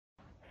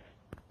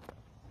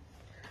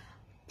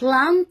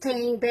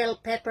planting bell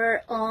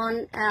pepper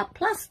on a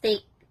plastic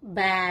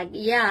bag.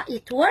 Yeah,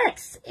 it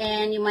works.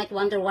 And you might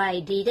wonder why I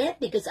did it,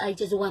 because I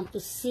just want to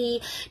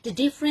see the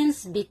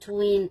difference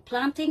between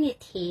planting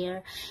it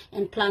here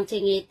and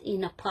planting it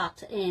in a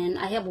pot. And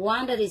I have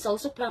one that is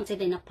also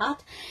planted in a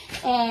pot,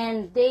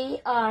 and they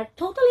are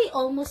totally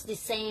almost the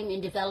same in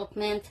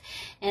development.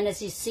 And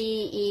as you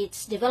see,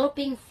 it's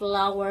developing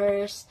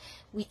flowers,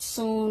 which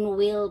soon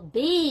will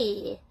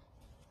be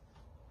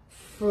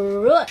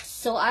fruits.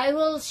 So I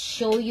will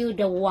show you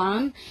the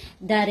one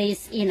that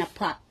is in a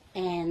pot,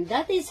 and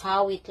that is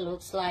how it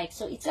looks like.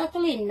 So it's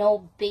actually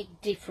no big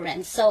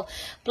difference. So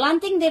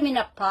planting them in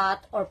a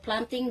pot or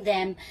planting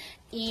them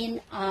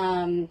in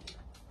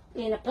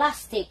a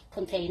plastic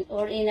container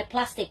or in a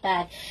plastic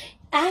bag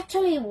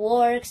actually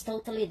works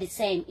totally the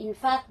same. In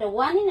fact, the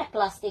one in a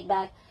plastic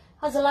bag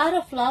has a lot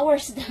of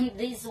flowers than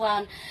this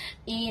one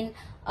in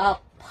a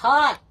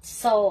pot.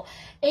 So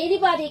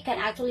anybody can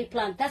actually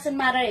plant. Doesn't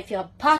matter if you're a pot